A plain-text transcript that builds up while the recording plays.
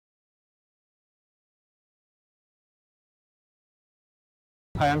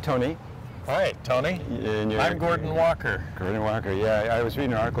Hi, I'm Tony. Hi, Tony. I'm Gordon Walker. Gordon Walker, yeah. I was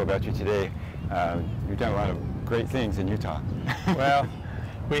reading an article about you today. You've done a lot of great things in Utah. Well,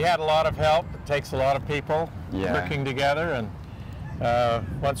 we had a lot of help. It takes a lot of people working together,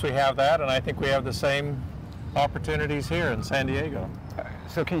 and once we have that, and I think we have the same opportunities here in San Diego.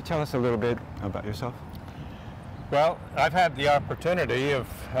 So can you tell us a little bit about yourself? Well, I've had the opportunity of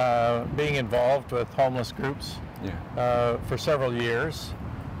being involved with homeless groups for several years.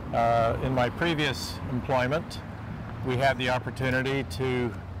 In my previous employment, we had the opportunity to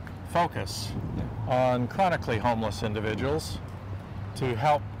focus on chronically homeless individuals to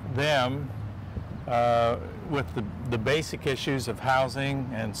help them with the basic issues of housing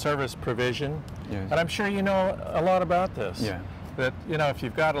and service provision. And I'm sure you know a lot about this. That, you know, if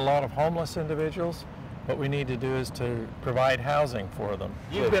you've got a lot of homeless individuals, what we need to do is to provide housing for them.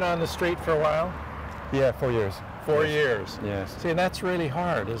 You've been on the street for a while? Yeah, 4 years. 4 years. Yes. See, and that's really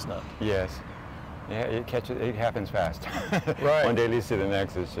hard, isn't it? Yes. Yeah, it happens fast. Right. One day leads to the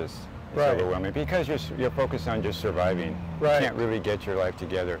next. It's just overwhelming because you're focused on just surviving. Right. You can't really get your life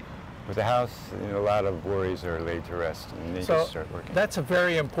together. With the house, you know, a lot of worries are laid to rest, and they just start working. That's a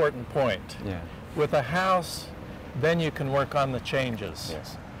very important point. Yeah. With a house, then you can work on the changes.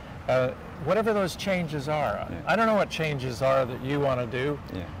 Yes. Whatever those changes are. I don't know what changes are that you want to do,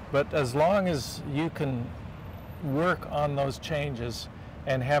 but as long as you can work on those changes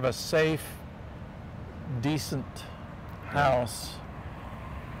and have a safe, decent house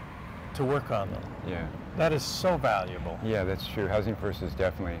to work on them. That is so valuable. Yeah, that's true. Housing first is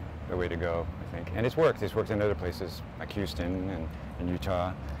definitely the way to go, I think. And it's worked. It's worked in other places like Houston and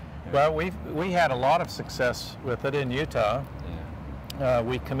Utah. Well, we had a lot of success with it in Utah.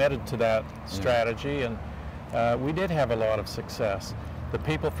 We committed to that strategy, and we did have a lot of success. The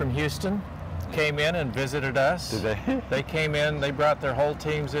people from Houston came in and visited us. Did they? They came in, they brought their whole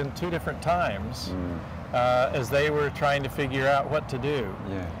teams in 2 different times as they were trying to figure out what to do.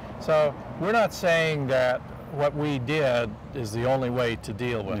 So we're not saying that what we did is the only way to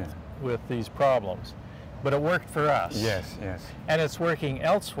deal with these problems, but it worked for us. Yes, yes. And it's working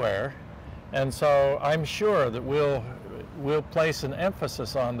elsewhere, and so I'm sure that we'll place an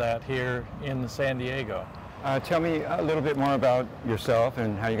emphasis on that here in San Diego. Tell me a little bit more about yourself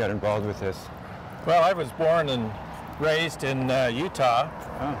and how you got involved with this. Well, I was born and raised in Utah,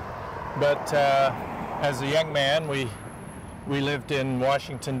 but as a young man, we lived in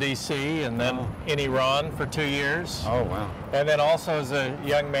Washington, D.C., and then in Iran for 2 years. Oh, wow. And then also as a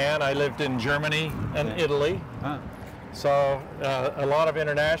young man, I lived in Germany and Italy. So a lot of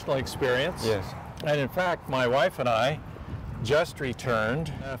international experience. Yes. And in fact, my wife and I just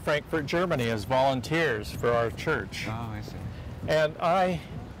returned Frankfurt, Germany as volunteers for our church. Oh, I see. And I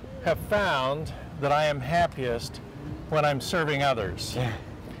have found that I am happiest when I'm serving others.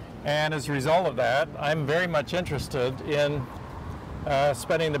 And as a result of that, I'm very much interested in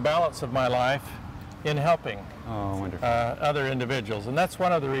spending the balance of my life in helping other individuals. And that's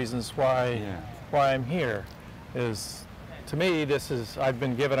one of the reasons why I'm here. Is, to me, I've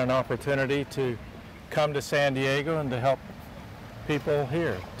been given an opportunity to come to San Diego and to help people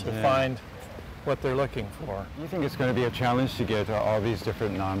here to find what they're looking for. You think it's going to be a challenge to get all these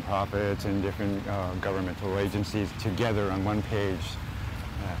different nonprofits and different governmental agencies together on one page?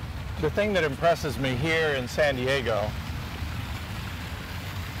 The thing that impresses me here in San Diego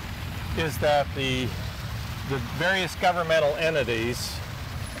is that the various governmental entities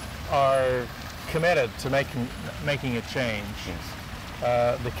are committed to making a change.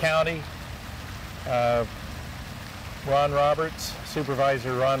 The county, Ron Roberts,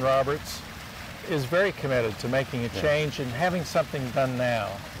 Supervisor Ron Roberts, is very committed to making a change and having something done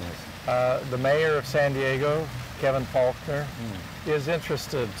now. The mayor of San Diego, Kevin Faulconer, is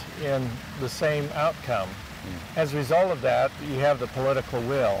interested in the same outcome. As a result of that, you have the political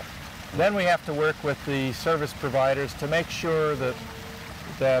will. Then we have to work with the service providers to make sure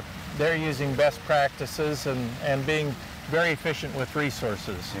that they're using best practices and being very efficient with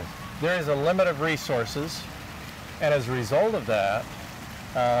resources. There is a limit of resources, and as a result of that,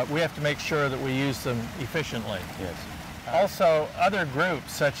 we have to make sure that we use them efficiently. Also, other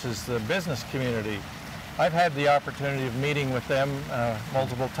groups such as the business community, I've had the opportunity of meeting with them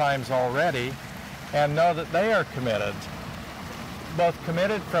multiple times already and know that they are committed, both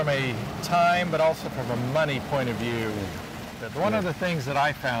committed from a time but also from a money point of view. One of the things that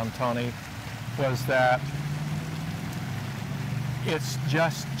I found, Tony, was that it's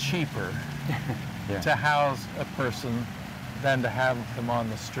just cheaper to house a person than to have them on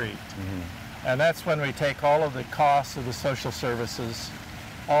the street. And that's when we take all of the costs of the social services,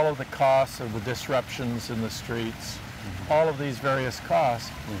 all of the costs of the disruptions in the streets, all of these various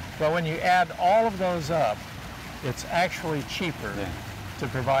costs. But when you add all of those up, it's actually cheaper to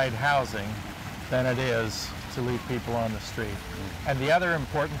provide housing than it is to leave people on the street. And the other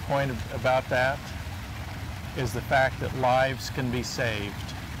important point about that is the fact that lives can be saved.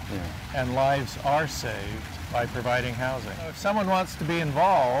 And lives are saved by providing housing. If someone wants to be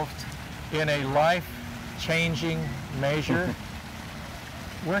involved in a life-changing measure,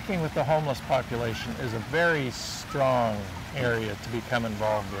 working with the homeless population is a very strong area to become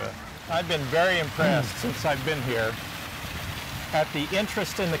involved with. I've been very impressed since I've been here at the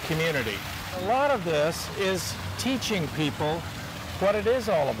interest in the community. A lot of this is teaching people what it is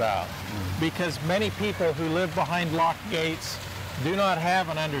all about, because many people who live behind locked gates do not have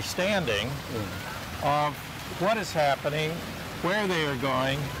an understanding of what is happening, where they are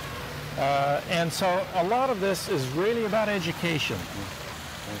going, and so a lot of this is really about education.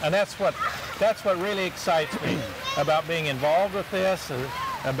 And that's what really excites me about being involved with this,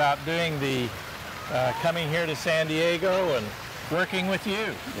 about doing the coming here to San Diego and working with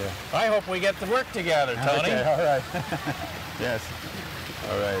you. I hope we get to work together, Tony. Okay, all right. Yes.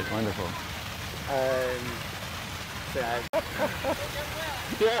 All right, wonderful. Yeah.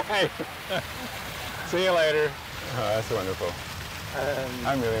 See you later. Oh, that's wonderful.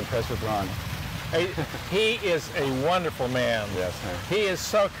 I'm really impressed with Ron. He is a wonderful man. Yes. He is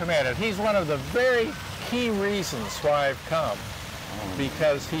so committed. He's one of the very key reasons why I've come,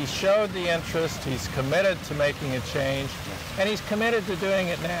 because he showed the interest, he's committed to making a change, and he's committed to doing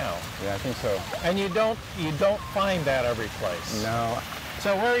it now. Yeah, I think so. And you don't find that every place. No.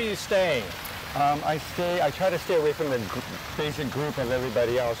 So where are you staying? I try to stay away from the basic group of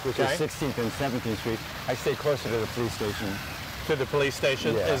everybody else, which is Okay. 16th and 17th Street. I stay closer to the police station. To the police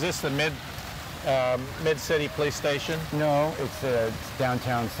station? Yeah. Is this the Mid-City Police Station? No, it's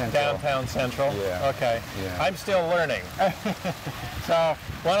downtown central. Downtown Central? Yeah. Okay. Yeah. I'm still learning. So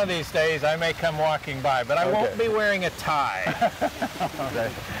one of these days I may come walking by, but I won't be wearing a tie.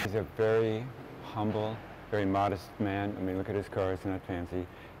 Okay. He's a very humble, very modest man. I mean, look at his car, it's not fancy.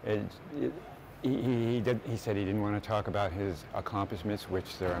 He said he didn't want to talk about his accomplishments,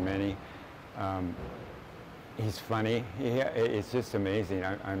 which there are many. He's funny. It's just amazing.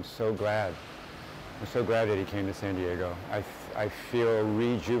 I'm so glad. I'm so glad that he came to San Diego. I feel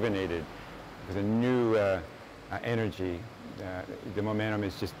rejuvenated with a new energy. The momentum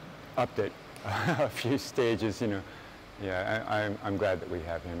is just upped it a few stages, you know. Yeah, I'm glad that we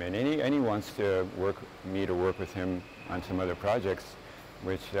have him, and he wants to work with him on some other projects,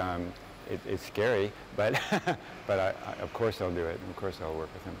 which it's scary, but but of course I'll do it. Of course I'll work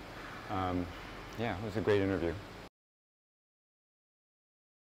with him. Yeah, it was a great interview.